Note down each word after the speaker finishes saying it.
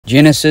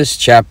Genesis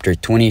chapter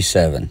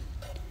 27.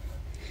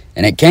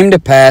 And it came to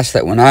pass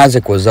that when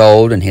Isaac was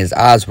old, and his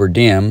eyes were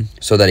dim,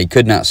 so that he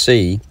could not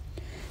see,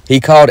 he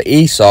called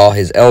Esau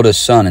his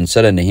eldest son, and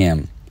said unto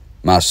him,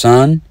 My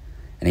son?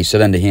 And he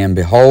said unto him,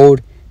 Behold,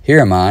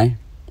 here am I.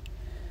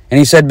 And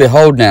he said,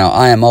 Behold now,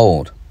 I am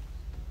old.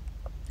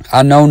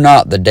 I know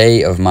not the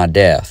day of my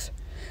death.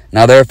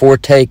 Now therefore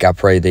take, I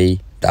pray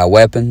thee, thy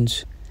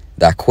weapons,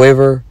 thy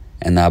quiver,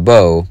 and thy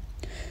bow,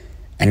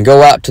 and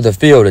go out to the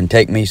field, and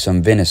take me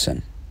some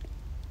venison,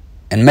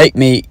 and make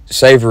me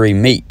savory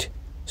meat,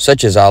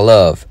 such as I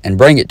love, and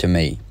bring it to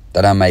me,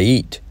 that I may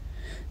eat,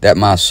 that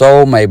my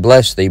soul may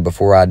bless thee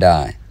before I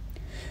die.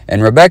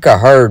 And Rebekah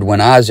heard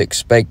when Isaac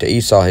spake to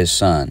Esau his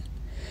son.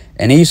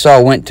 And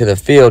Esau went to the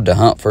field to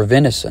hunt for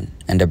venison,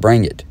 and to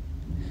bring it.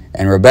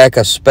 And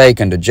Rebekah spake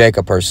unto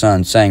Jacob her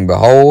son, saying,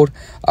 Behold,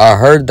 I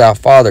heard thy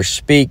father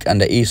speak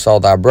unto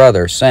Esau thy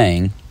brother,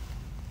 saying,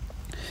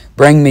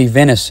 Bring me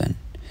venison,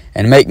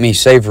 and make me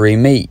savory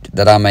meat,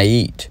 that I may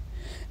eat,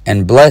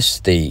 and bless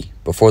thee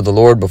before the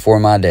Lord before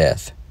my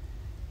death.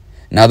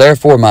 Now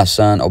therefore, my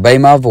son, obey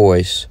my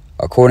voice,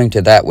 according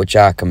to that which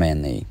I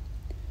command thee.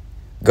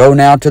 Go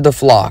now to the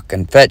flock,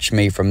 and fetch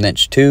me from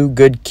thence 2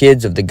 good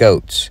kids of the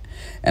goats,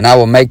 and I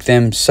will make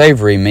them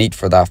savory meat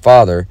for thy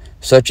father,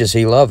 such as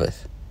he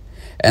loveth.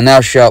 And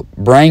thou shalt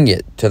bring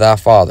it to thy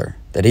father,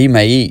 that he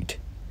may eat,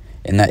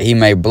 and that he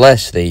may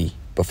bless thee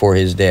before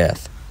his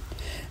death.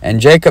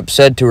 And Jacob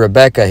said to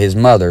Rebekah his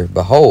mother,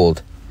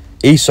 Behold,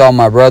 Esau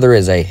my brother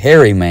is a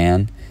hairy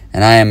man,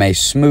 and I am a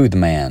smooth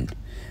man.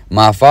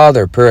 My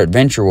father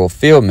peradventure will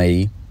feel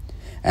me,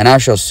 and I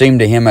shall seem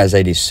to him as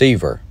a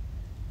deceiver,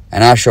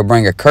 and I shall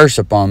bring a curse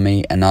upon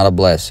me, and not a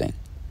blessing.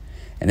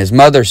 And his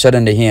mother said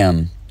unto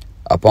him,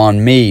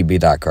 Upon me be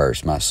thy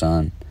curse, my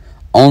son.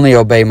 Only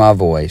obey my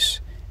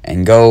voice,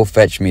 and go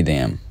fetch me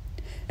them.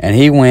 And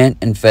he went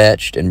and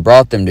fetched, and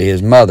brought them to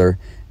his mother,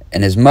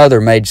 and his mother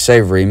made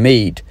savory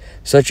meat,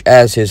 such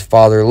as his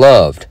father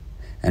loved.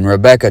 And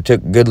Rebekah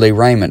took goodly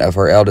raiment of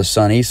her eldest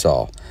son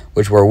Esau,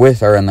 which were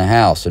with her in the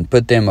house, and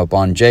put them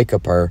upon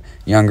Jacob her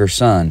younger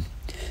son.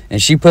 And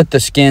she put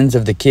the skins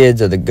of the kids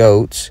of the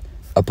goats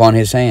upon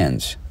his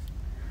hands,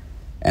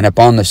 and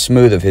upon the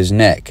smooth of his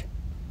neck.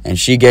 And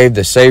she gave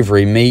the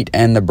savory meat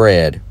and the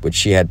bread, which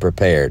she had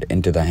prepared,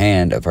 into the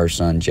hand of her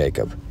son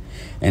Jacob.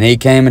 And he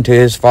came unto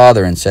his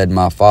father, and said,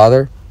 My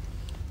father?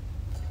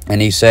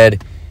 And he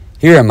said,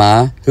 Here am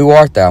I. Who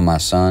art thou, my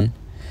son?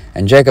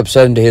 And Jacob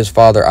said unto his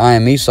father, I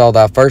am Esau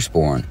thy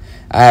firstborn.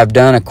 I have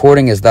done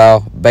according as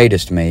thou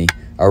badest me.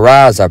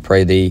 Arise, I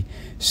pray thee,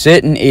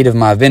 sit and eat of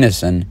my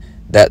venison,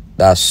 that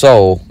thy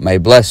soul may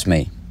bless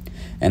me.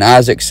 And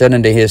Isaac said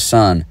unto his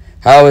son,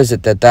 How is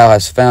it that thou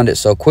hast found it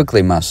so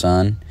quickly, my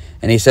son?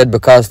 And he said,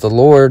 Because the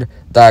Lord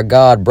thy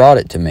God brought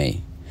it to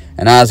me.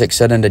 And Isaac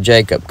said unto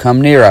Jacob,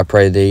 Come near, I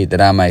pray thee, that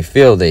I may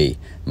feel thee,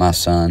 my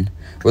son,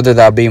 whether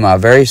thou be my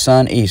very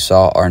son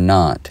Esau or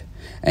not.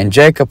 And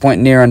Jacob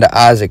went near unto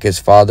Isaac his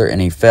father,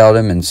 and he felt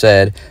him, and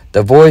said,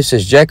 The voice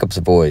is Jacob's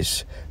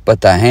voice,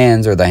 but the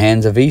hands are the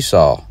hands of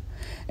Esau.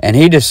 And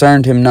he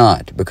discerned him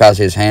not, because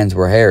his hands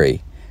were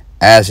hairy,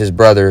 as his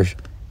brother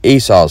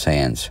Esau's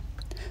hands.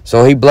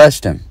 So he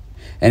blessed him.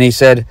 And he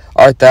said,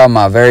 Art thou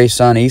my very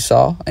son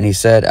Esau? And he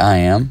said, I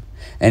am.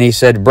 And he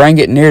said, Bring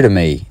it near to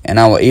me, and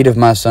I will eat of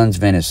my son's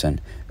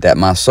venison, that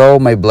my soul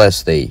may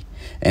bless thee.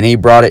 And he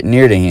brought it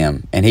near to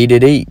him, and he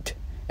did eat.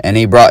 And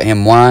he brought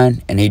him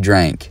wine, and he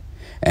drank.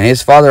 And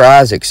his father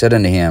Isaac said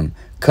unto him,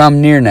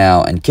 Come near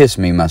now, and kiss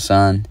me, my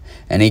son.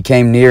 And he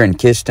came near and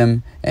kissed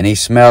him, and he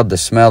smelled the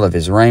smell of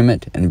his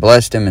raiment, and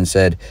blessed him, and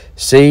said,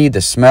 See, the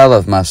smell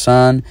of my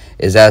son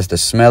is as the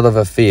smell of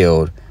a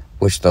field,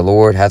 which the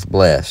Lord hath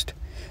blessed.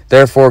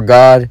 Therefore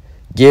God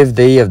give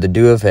thee of the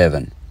dew of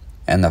heaven,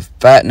 and the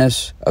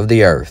fatness of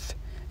the earth,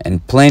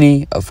 and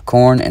plenty of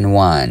corn and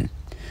wine.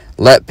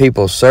 Let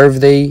people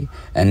serve thee,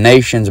 and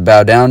nations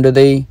bow down to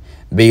thee.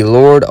 Be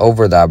Lord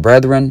over thy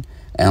brethren,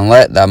 and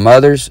let thy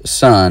mother's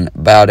son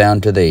bow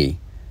down to thee.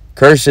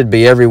 Cursed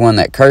be every one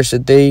that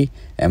curseth thee,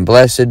 and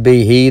blessed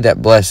be he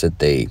that blesseth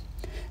thee.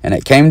 And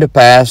it came to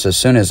pass, as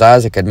soon as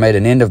Isaac had made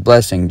an end of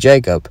blessing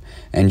Jacob,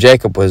 and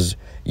Jacob was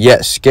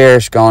yet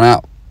scarce gone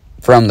out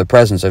from the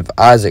presence of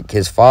Isaac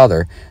his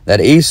father, that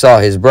Esau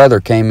his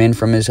brother came in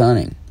from his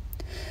hunting.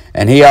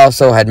 And he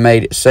also had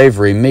made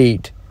savory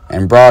meat,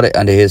 and brought it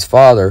unto his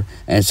father,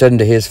 and said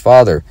unto his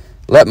father,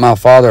 Let my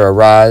father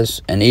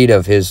arise, and eat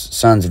of his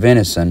son's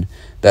venison,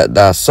 that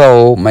thy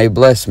soul may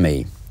bless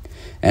me.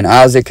 And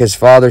Isaac his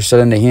father said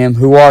unto him,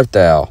 Who art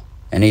thou?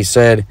 And he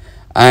said,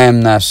 I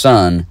am thy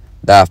son,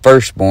 thy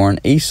firstborn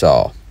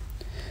Esau.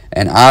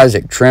 And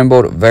Isaac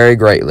trembled very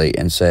greatly,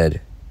 and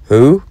said,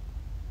 Who?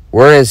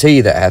 Where is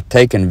he that hath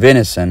taken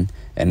venison,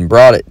 and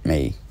brought it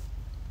me?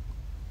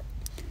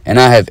 And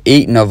I have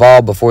eaten of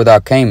all before thou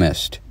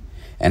camest,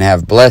 and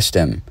have blessed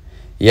him.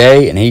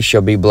 Yea, and he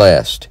shall be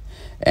blessed.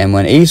 And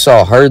when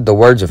Esau heard the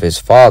words of his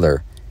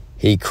father,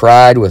 he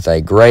cried with a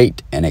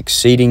great and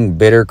exceeding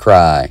bitter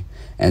cry,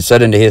 and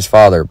said unto his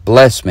father,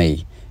 Bless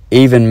me,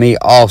 even me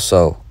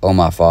also, O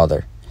my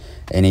father.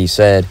 And he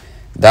said,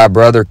 Thy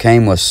brother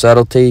came with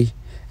subtlety,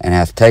 and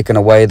hath taken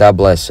away thy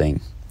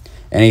blessing.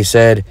 And he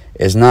said,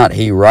 Is not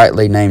he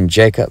rightly named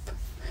Jacob?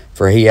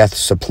 For he hath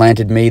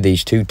supplanted me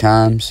these 2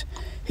 times.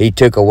 He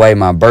took away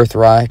my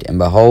birthright, and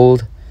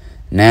behold,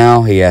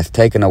 now he hath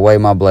taken away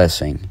my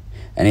blessing.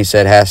 And he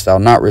said, Hast thou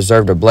not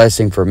reserved a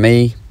blessing for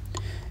me?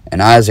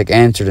 And Isaac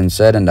answered and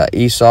said unto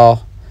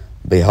Esau,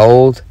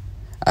 Behold,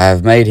 I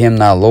have made him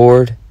thy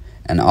lord,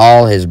 and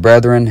all his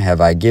brethren have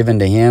I given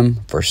to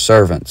him for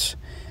servants,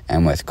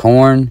 and with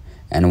corn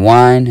and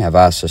wine have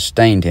I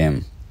sustained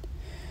him.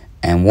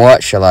 And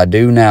what shall I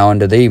do now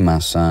unto thee, my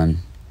son?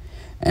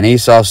 And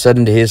Esau said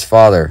unto his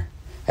father,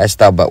 Hast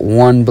thou but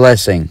one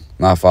blessing,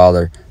 my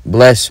father?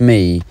 Bless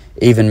me,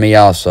 even me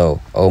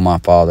also, O my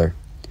father.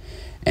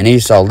 And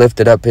Esau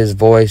lifted up his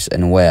voice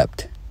and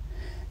wept.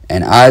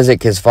 And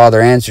Isaac his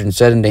father answered and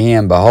said unto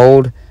him,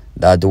 Behold,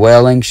 thy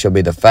dwelling shall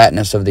be the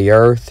fatness of the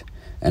earth,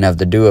 and of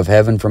the dew of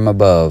heaven from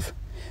above.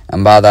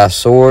 And by thy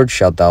sword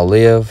shalt thou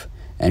live,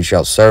 and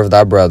shalt serve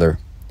thy brother.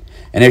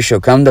 And it shall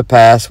come to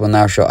pass, when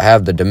thou shalt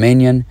have the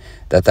dominion,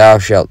 that thou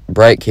shalt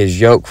break his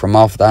yoke from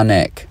off thy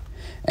neck.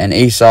 And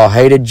Esau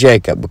hated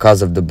Jacob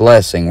because of the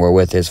blessing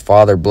wherewith his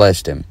father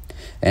blessed him.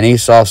 And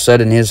Esau said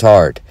in his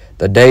heart,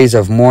 The days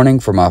of mourning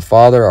for my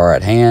father are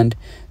at hand,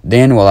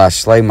 then will I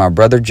slay my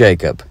brother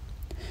Jacob.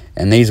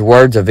 And these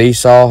words of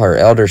Esau, her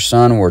elder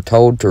son, were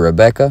told to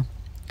Rebekah.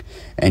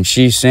 And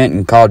she sent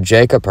and called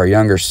Jacob her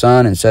younger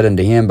son, and said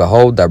unto him,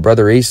 Behold, thy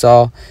brother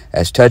Esau,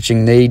 as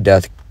touching thee,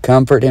 doth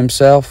comfort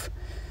himself,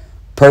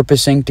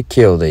 purposing to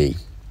kill thee.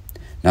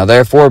 Now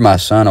therefore, my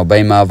son,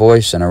 obey my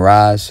voice, and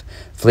arise,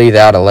 flee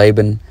thou to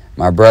Laban,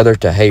 my brother,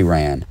 to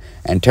Haran,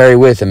 and tarry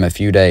with him a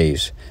few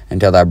days,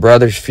 until thy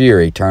brother's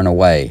fury turn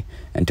away,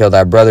 until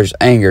thy brother's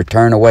anger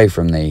turn away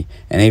from thee,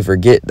 and he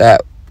forget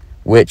that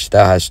which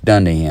thou hast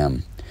done to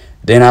him.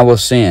 Then I will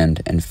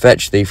send, and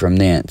fetch thee from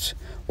thence.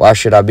 Why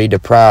should I be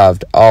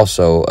deprived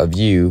also of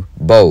you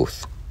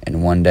both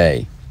in one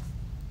day?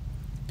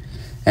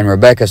 And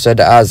Rebekah said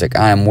to Isaac,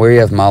 I am weary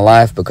of my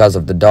life because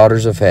of the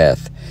daughters of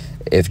Heth.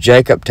 If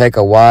Jacob take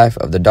a wife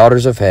of the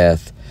daughters of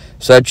Heth,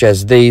 such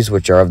as these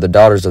which are of the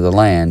daughters of the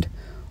land,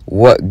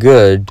 what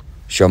good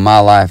shall my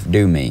life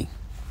do me?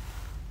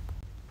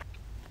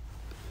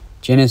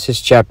 Genesis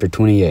chapter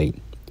 28.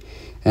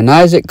 And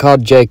Isaac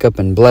called Jacob,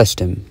 and blessed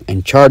him,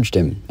 and charged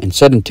him, and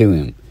said unto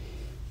him,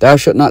 Thou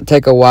shalt not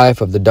take a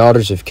wife of the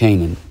daughters of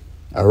Canaan.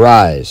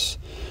 Arise,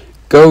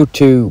 go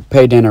to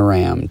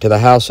Padan-aram, to the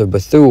house of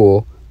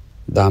Bethuel,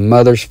 thy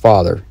mother's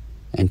father,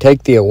 and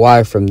take thee a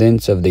wife from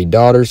thence of the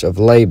daughters of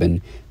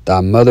Laban,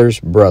 thy mother's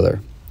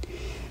brother.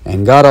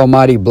 And God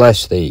Almighty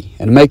bless thee,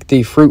 and make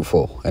thee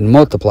fruitful, and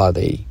multiply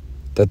thee,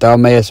 that thou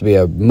mayest be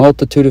a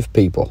multitude of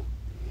people.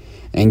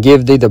 And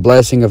give thee the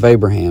blessing of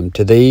Abraham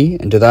to thee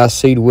and to thy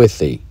seed with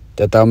thee,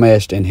 that thou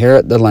mayest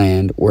inherit the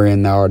land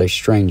wherein thou art a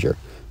stranger,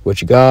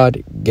 which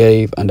God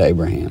gave unto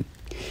Abraham.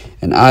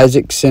 And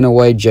Isaac sent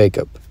away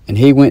Jacob, and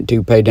he went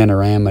to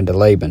Padan-aram unto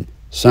Laban,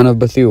 son of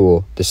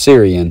Bethuel, the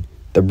Syrian,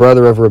 the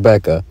brother of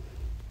Rebekah,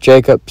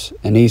 Jacob's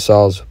and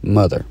Esau's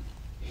mother.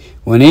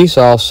 When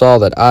Esau saw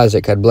that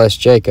Isaac had blessed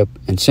Jacob,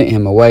 and sent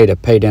him away to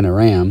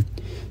Padan-aram,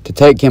 to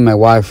take him a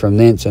wife from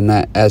thence, and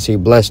that as he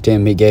blessed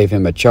him he gave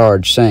him a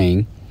charge,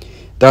 saying,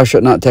 Thou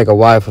shalt not take a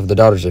wife of the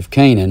daughters of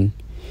Canaan,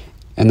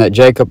 and that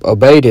Jacob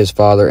obeyed his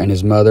father and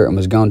his mother, and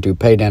was gone to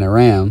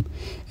Padan-aram,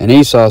 and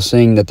Esau,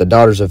 seeing that the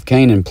daughters of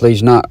Canaan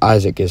pleased not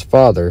Isaac his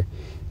father,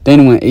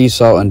 then went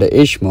Esau unto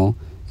Ishmael,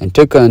 and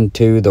took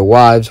unto the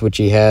wives which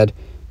he had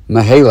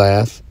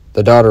Mahalath,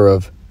 the daughter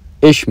of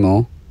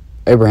Ishmael,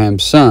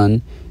 Abraham's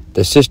son,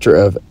 the sister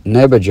of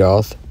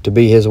Nebajoth, to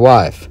be his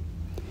wife.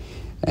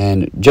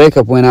 And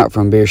Jacob went out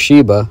from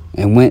Beersheba,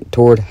 and went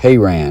toward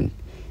Haran.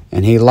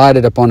 And he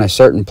lighted upon a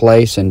certain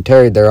place, and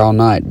tarried there all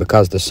night,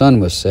 because the sun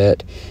was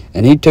set.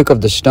 And he took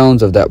of the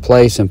stones of that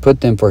place, and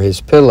put them for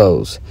his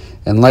pillows,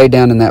 and lay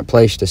down in that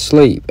place to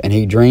sleep. And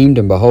he dreamed,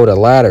 and behold, a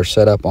ladder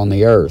set up on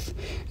the earth,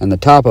 and the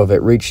top of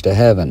it reached to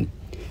heaven.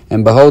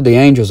 And behold, the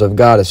angels of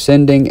God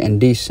ascending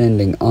and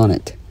descending on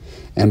it.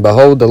 And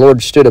behold, the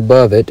Lord stood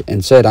above it,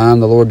 and said, I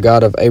am the Lord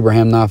God of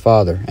Abraham thy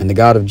father, and the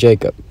God of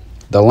Jacob.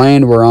 The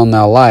land whereon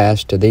thou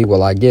liest, to thee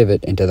will I give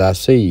it, and to thy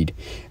seed.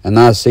 And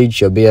thy seed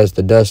shall be as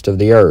the dust of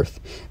the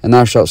earth. And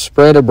thou shalt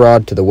spread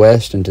abroad to the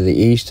west, and to the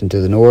east, and to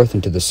the north,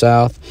 and to the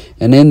south.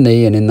 And in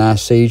thee and in thy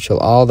seed shall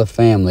all the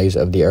families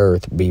of the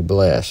earth be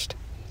blessed.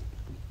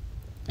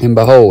 And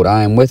behold,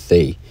 I am with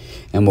thee,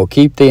 and will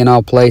keep thee in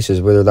all places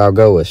whither thou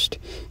goest,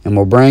 and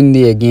will bring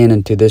thee again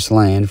into this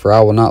land, for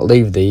I will not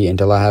leave thee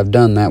until I have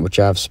done that which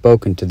I have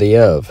spoken to thee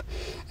of.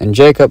 And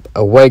Jacob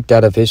awaked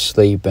out of his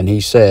sleep, and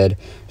he said,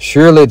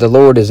 Surely the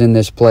Lord is in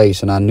this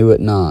place, and I knew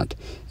it not.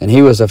 And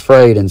he was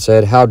afraid, and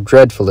said, How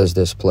dreadful is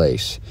this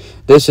place!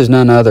 This is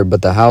none other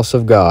but the house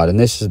of God, and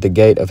this is the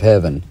gate of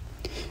heaven.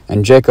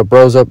 And Jacob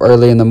rose up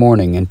early in the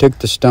morning, and took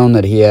the stone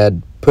that he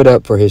had put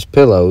up for his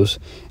pillows,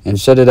 and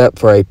set it up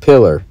for a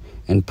pillar,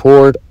 and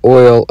poured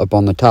oil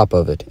upon the top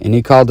of it. And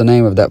he called the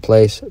name of that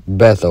place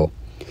Bethel.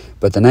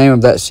 But the name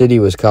of that city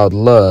was called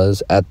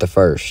Luz at the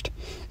first.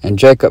 And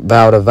Jacob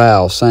vowed a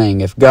vow, saying,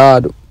 If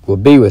God will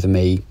be with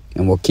me,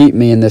 and will keep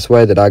me in this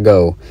way that I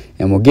go,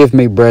 and will give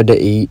me bread to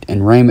eat,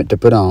 and raiment to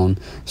put on,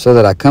 so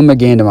that I come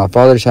again to my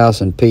father's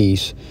house in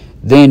peace.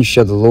 Then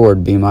shall the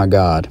Lord be my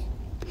God.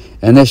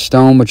 And this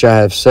stone which I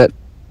have set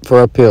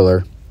for a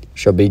pillar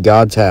shall be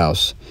God's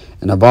house,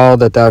 and of all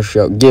that thou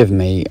shalt give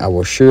me, I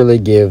will surely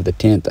give the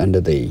tenth unto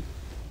thee.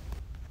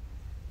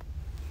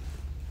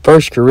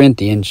 1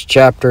 Corinthians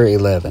chapter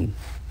 11.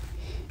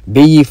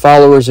 Be ye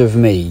followers of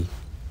me,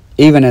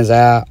 even as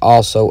I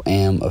also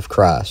am of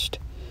Christ.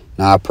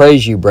 Now I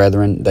praise you,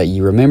 brethren, that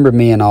ye remember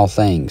me in all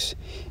things,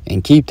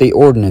 and keep the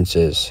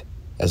ordinances,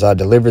 as I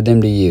delivered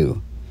them to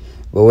you.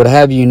 But would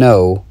have you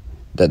know,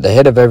 that the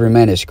head of every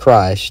man is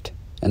Christ,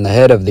 and the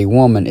head of the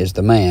woman is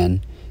the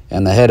man,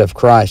 and the head of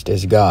Christ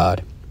is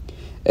God.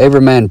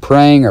 Every man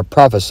praying or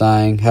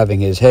prophesying, having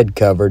his head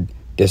covered,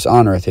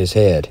 dishonoureth his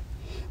head.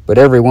 But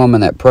every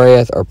woman that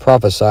prayeth or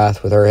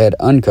prophesieth with her head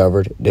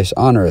uncovered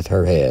dishonoureth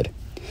her head.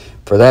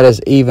 For that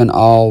is even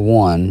all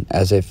one,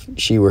 as if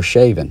she were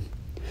shaven.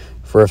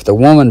 For if the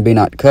woman be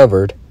not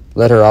covered,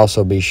 let her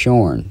also be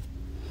shorn.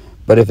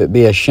 But if it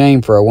be a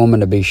shame for a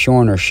woman to be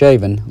shorn or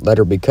shaven, let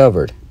her be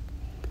covered.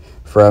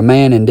 For a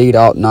man indeed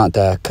ought not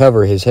to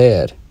cover his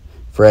head,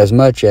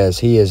 forasmuch as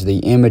he is the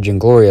image and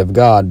glory of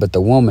God, but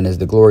the woman is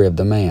the glory of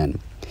the man.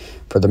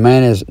 For the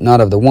man is not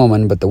of the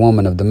woman, but the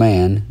woman of the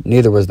man.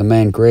 Neither was the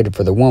man created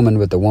for the woman,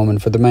 but the woman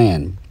for the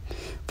man.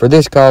 For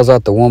this cause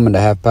ought the woman to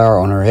have power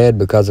on her head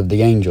because of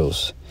the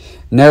angels.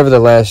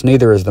 Nevertheless,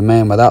 neither is the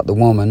man without the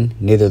woman,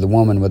 neither the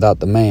woman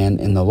without the man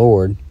in the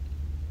Lord.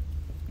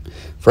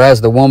 For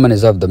as the woman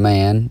is of the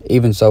man,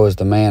 even so is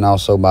the man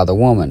also by the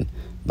woman,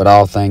 but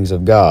all things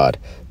of God.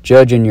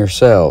 Judge in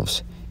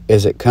yourselves.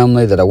 Is it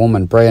comely that a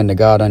woman pray unto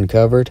God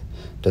uncovered?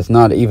 Doth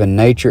not even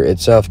nature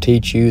itself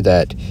teach you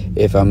that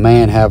if a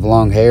man have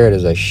long hair, it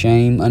is a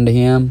shame unto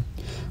him?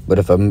 But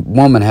if a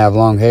woman have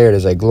long hair, it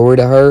is a glory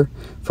to her,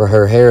 for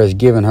her hair is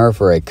given her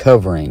for a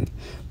covering.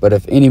 But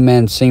if any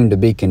man seem to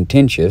be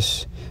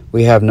contentious,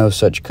 we have no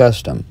such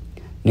custom,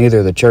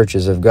 neither the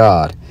churches of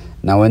God.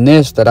 Now in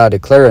this that I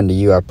declare unto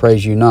you, I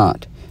praise you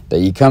not, that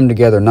ye come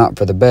together not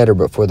for the better,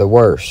 but for the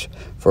worse.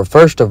 For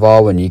first of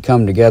all, when ye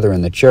come together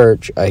in the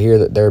church, I hear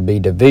that there be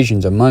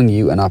divisions among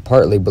you, and I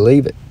partly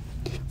believe it.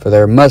 For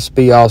there must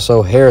be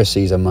also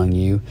heresies among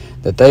you,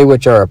 that they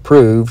which are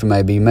approved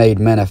may be made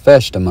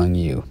manifest among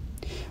you.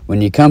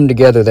 When ye come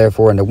together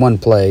therefore into one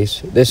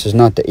place, this is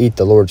not to eat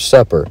the Lord's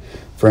supper.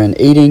 For in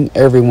eating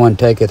every one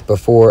taketh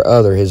before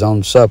other his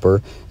own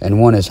supper,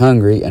 and one is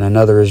hungry, and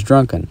another is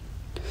drunken.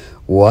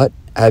 What?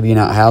 Have ye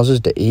not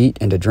houses to eat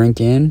and to drink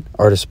in?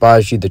 Or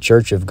despise ye the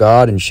church of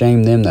God, and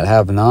shame them that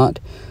have not?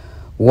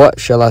 What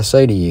shall I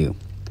say to you?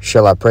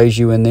 Shall I praise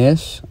you in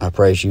this? I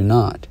praise you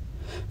not.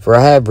 For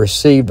I have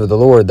received of the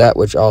Lord that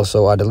which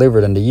also I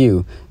delivered unto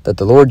you, that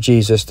the Lord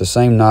Jesus, the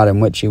same night in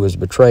which he was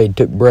betrayed,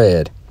 took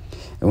bread.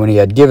 And when he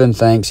had given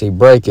thanks, he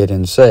brake it,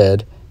 and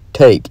said,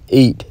 Take,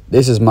 eat,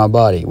 this is my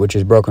body, which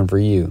is broken for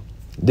you.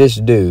 This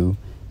do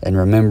in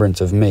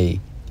remembrance of me.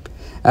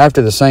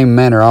 After the same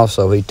manner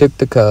also he took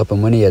the cup,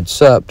 and when he had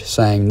supped,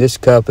 saying, This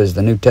cup is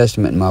the New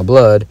Testament in my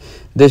blood.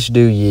 This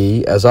do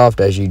ye, as oft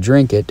as ye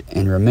drink it,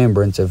 in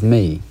remembrance of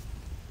me.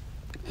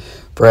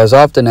 For as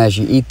often as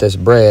ye eat this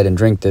bread and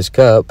drink this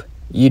cup,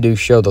 ye do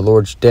show the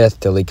Lord's death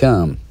till he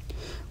come.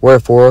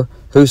 Wherefore,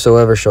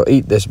 whosoever shall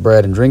eat this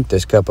bread and drink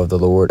this cup of the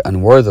Lord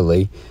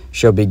unworthily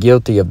shall be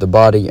guilty of the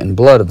body and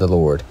blood of the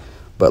Lord.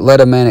 But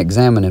let a man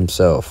examine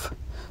himself.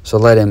 So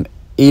let him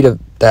eat of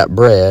that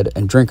bread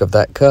and drink of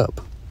that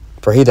cup.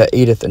 For he that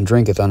eateth and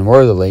drinketh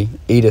unworthily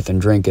eateth and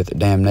drinketh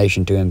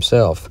damnation to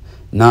himself,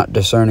 not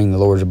discerning the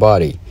Lord's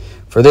body.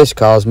 For this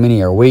cause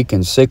many are weak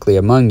and sickly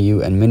among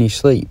you, and many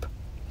sleep.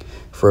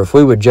 For if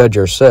we would judge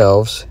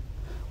ourselves,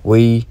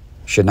 we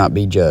should not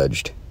be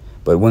judged.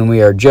 But when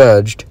we are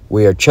judged,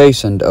 we are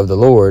chastened of the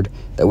Lord,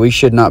 that we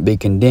should not be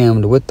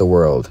condemned with the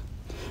world.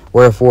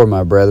 Wherefore,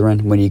 my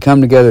brethren, when ye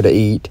come together to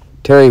eat,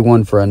 tarry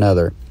one for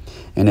another.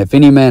 And if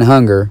any man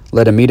hunger,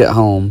 let him eat at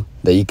home,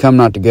 that ye come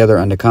not together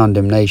unto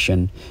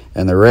condemnation,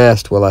 and the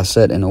rest will I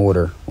set in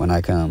order when I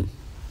come.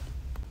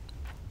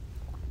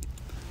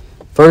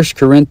 1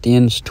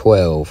 Corinthians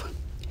 12.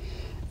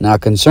 Now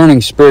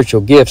concerning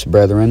spiritual gifts,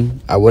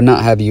 brethren, I would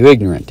not have you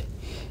ignorant.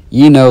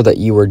 Ye know that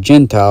ye were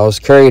Gentiles,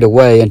 carried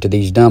away into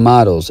these dumb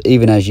idols,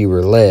 even as ye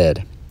were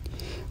led.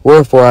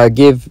 Wherefore I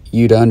give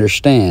you to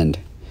understand,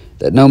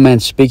 that no man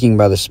speaking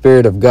by the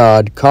Spirit of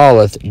God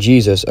calleth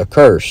Jesus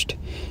accursed,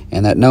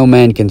 and that no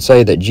man can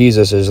say that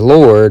Jesus is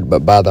Lord,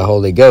 but by the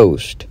Holy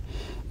Ghost.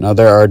 Now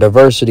there are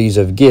diversities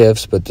of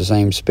gifts, but the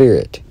same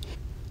Spirit.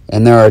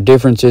 And there are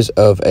differences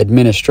of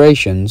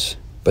administrations,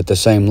 but the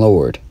same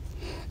Lord.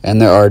 And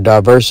there are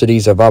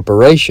diversities of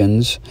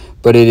operations,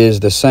 but it is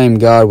the same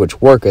God which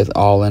worketh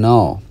all in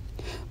all.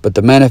 But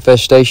the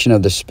manifestation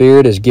of the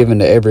Spirit is given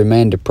to every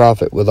man to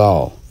profit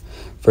withal.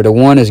 For to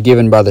one is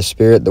given by the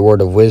Spirit the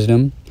word of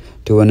wisdom,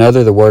 to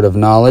another the word of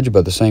knowledge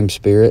by the same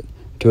Spirit,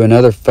 to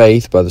another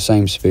faith by the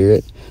same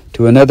Spirit,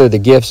 to another the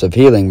gifts of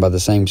healing by the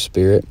same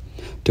Spirit,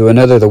 to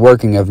another the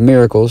working of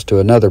miracles, to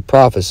another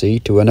prophecy,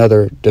 to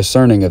another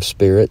discerning of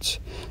spirits,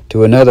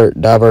 to another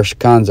diverse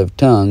kinds of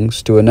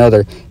tongues, to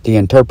another the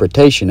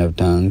interpretation of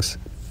tongues.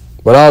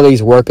 But all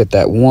these worketh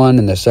that one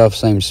and the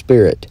selfsame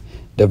Spirit,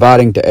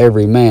 dividing to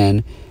every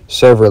man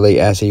severally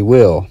as he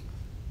will.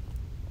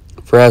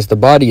 For as the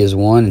body is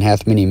one, and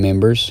hath many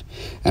members,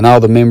 and all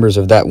the members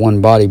of that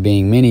one body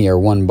being many are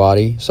one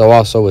body, so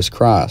also is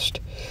Christ.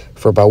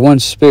 For by one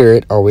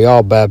Spirit are we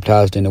all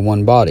baptized into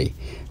one body,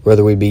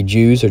 whether we be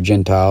Jews or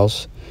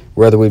Gentiles,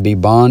 whether we be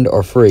bond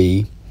or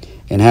free,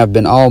 and have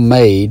been all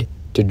made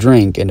to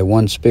drink into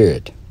one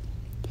Spirit.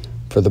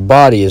 For the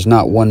body is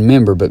not one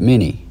member, but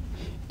many.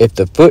 If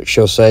the foot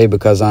shall say,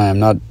 because I am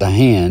not the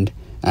hand,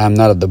 I am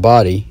not of the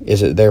body,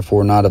 is it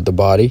therefore not of the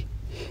body?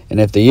 And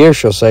if the ear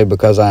shall say,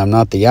 because I am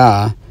not the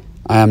eye,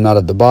 I am not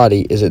of the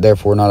body, is it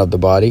therefore not of the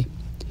body?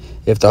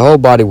 If the whole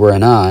body were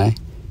an eye,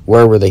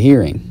 where were the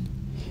hearing?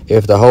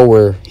 If the whole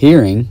were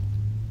hearing,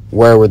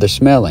 where were the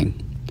smelling?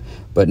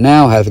 But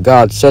now hath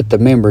God set the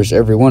members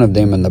every one of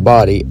them in the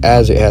body,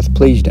 as it hath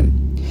pleased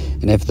him.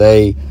 And if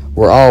they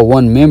were all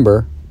one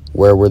member,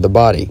 where were the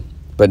body?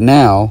 But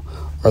now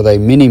are they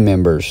many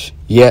members,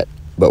 yet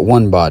but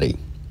one body.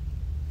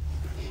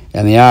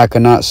 And the eye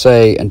cannot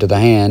say unto the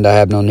hand, I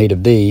have no need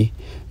of thee,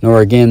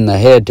 nor again the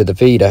head to the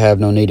feet, I have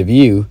no need of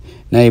you.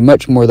 Nay,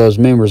 much more those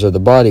members of the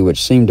body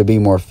which seem to be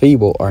more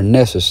feeble are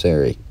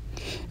necessary.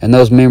 And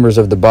those members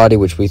of the body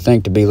which we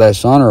think to be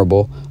less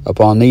honorable,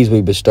 upon these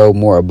we bestow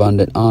more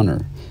abundant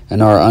honor.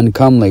 And our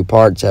uncomely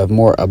parts have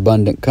more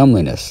abundant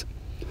comeliness.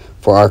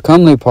 For our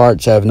comely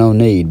parts have no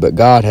need, but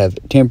God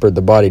hath tempered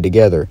the body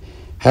together,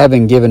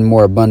 having given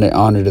more abundant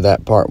honor to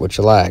that part which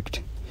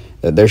lacked,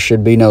 that there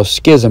should be no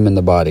schism in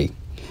the body,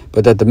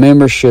 but that the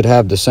members should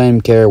have the same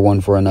care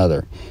one for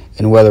another.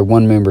 And whether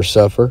one member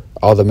suffer,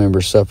 all the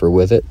members suffer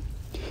with it,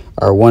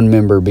 or one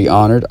member be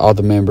honored, all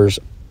the members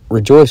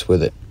rejoice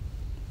with it.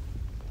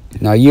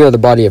 Now ye are the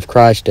body of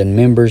Christ, and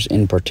members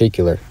in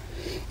particular.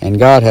 And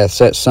God hath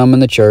set some in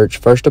the church,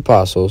 first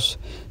apostles,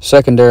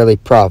 secondarily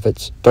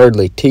prophets,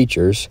 thirdly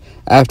teachers,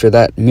 after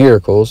that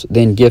miracles,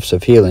 then gifts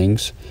of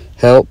healings,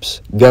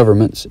 helps,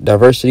 governments,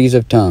 diversities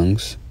of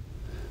tongues.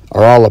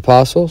 Are all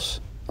apostles?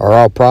 Are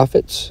all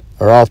prophets?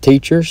 Are all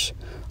teachers?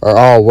 Are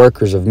all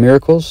workers of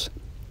miracles?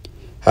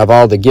 Have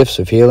all the gifts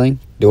of healing?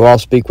 Do all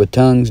speak with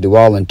tongues? Do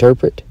all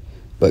interpret?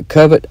 But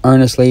covet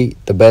earnestly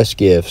the best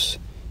gifts,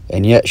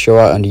 and yet show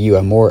I unto you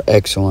a more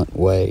excellent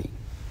way.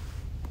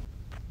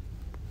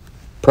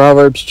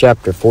 Proverbs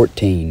chapter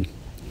 14.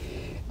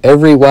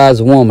 Every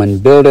wise woman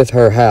buildeth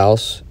her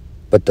house,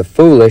 but the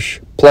foolish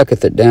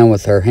plucketh it down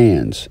with her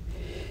hands.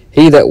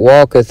 He that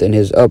walketh in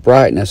his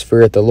uprightness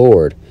feareth the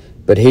Lord,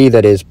 but he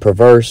that is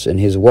perverse in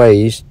his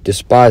ways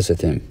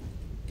despiseth him.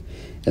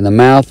 In the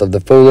mouth of the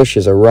foolish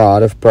is a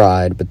rod of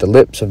pride, but the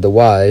lips of the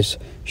wise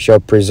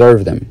shall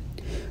preserve them.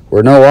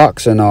 Where no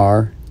oxen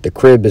are, the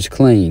crib is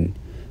clean,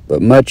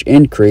 but much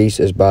increase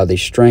is by the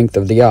strength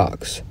of the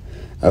ox.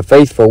 A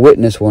faithful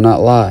witness will not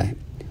lie,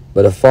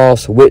 but a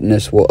false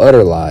witness will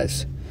utter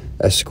lies.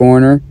 A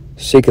scorner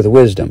seeketh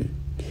wisdom,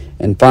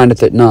 and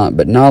findeth it not,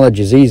 but knowledge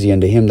is easy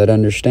unto him that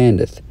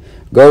understandeth.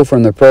 Go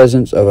from the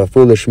presence of a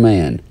foolish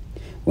man,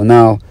 when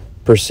thou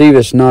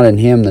perceivest not in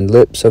him the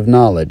lips of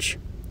knowledge.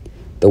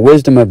 The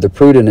wisdom of the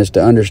prudent is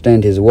to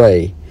understand his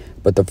way,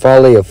 but the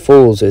folly of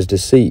fools is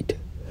deceit.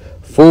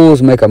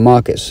 Fools make a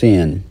mock at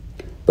sin,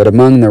 but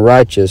among the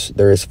righteous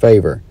there is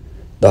favor.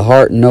 The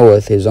heart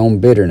knoweth his own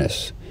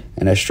bitterness,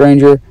 and a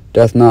stranger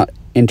doth not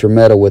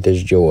intermeddle with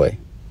his joy.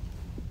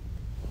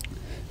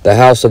 The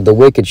house of the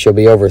wicked shall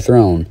be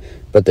overthrown,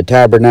 but the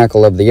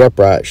tabernacle of the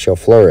upright shall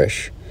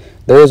flourish.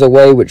 There is a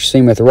way which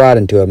seemeth right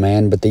unto a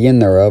man, but the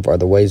end thereof are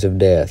the ways of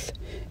death.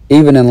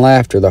 Even in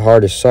laughter the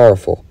heart is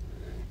sorrowful,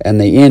 and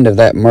the end of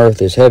that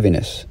mirth is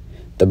heaviness.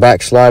 The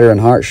backslider in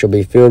heart shall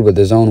be filled with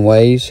his own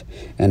ways,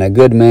 and a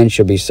good man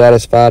shall be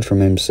satisfied from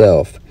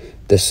himself.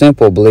 The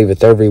simple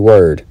believeth every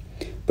word,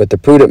 but the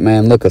prudent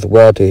man looketh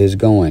well to his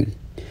going.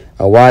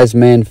 A wise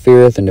man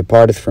feareth and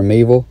departeth from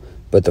evil,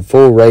 but the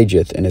fool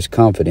rageth and is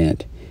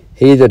confident.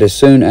 He that is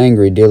soon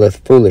angry dealeth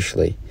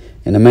foolishly,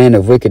 and a man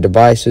of wicked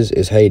devices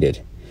is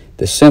hated.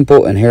 The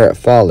simple inherit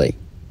folly,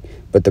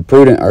 but the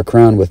prudent are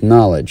crowned with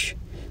knowledge.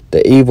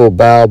 The evil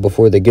bow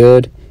before the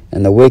good,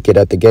 and the wicked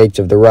at the gates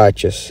of the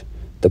righteous.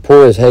 The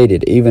poor is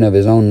hated, even of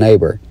his own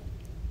neighbor,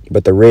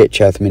 but the rich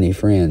hath many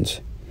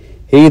friends.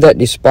 He that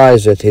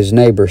despiseth his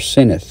neighbor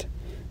sinneth,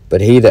 but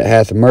he that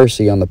hath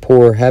mercy on the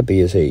poor, happy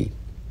is he.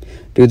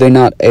 Do they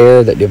not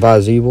err that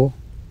devise evil?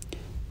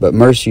 But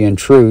mercy and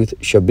truth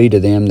shall be to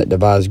them that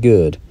devise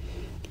good.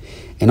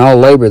 In all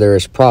labor there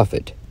is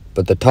profit,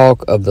 but the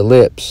talk of the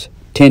lips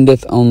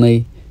tendeth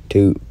only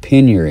to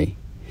penury.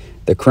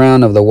 The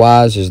crown of the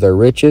wise is their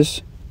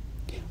riches,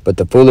 but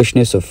the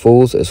foolishness of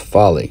fools is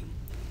folly.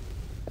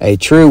 A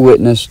true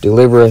witness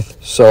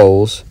delivereth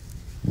souls,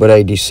 but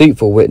a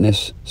deceitful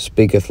witness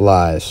speaketh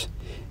lies.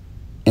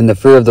 In the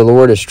fear of the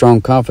Lord is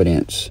strong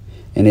confidence,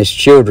 and his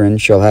children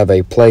shall have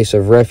a place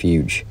of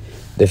refuge.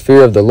 The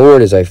fear of the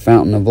Lord is a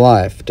fountain of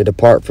life, to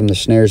depart from the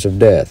snares of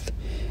death.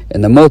 In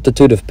the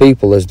multitude of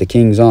people is the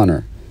king's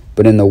honor,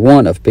 but in the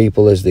want of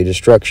people is the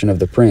destruction of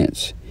the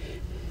prince.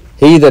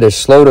 He that is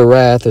slow to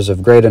wrath is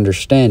of great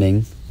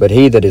understanding, but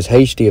he that is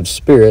hasty of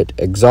spirit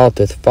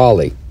exalteth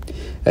folly.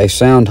 A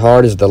sound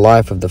heart is the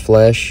life of the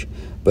flesh,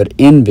 but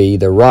envy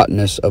the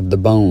rottenness of the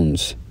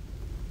bones.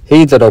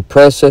 He that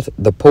oppresseth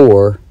the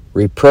poor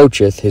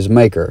reproacheth his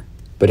Maker,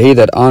 but he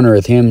that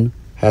honoureth him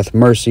hath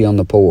mercy on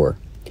the poor.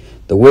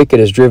 The wicked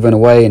is driven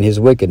away in his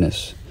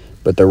wickedness,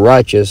 but the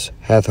righteous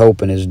hath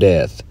hope in his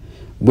death.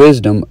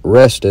 Wisdom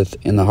resteth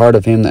in the heart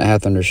of him that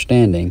hath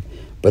understanding,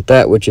 but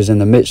that which is in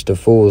the midst of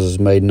fools is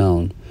made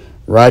known.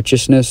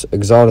 Righteousness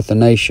exalteth a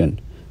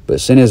nation,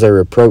 but sin is a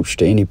reproach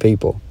to any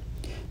people.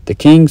 The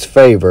king's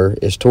favour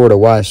is toward a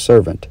wise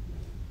servant,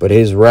 but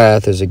his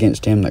wrath is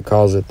against him that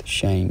causeth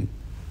shame.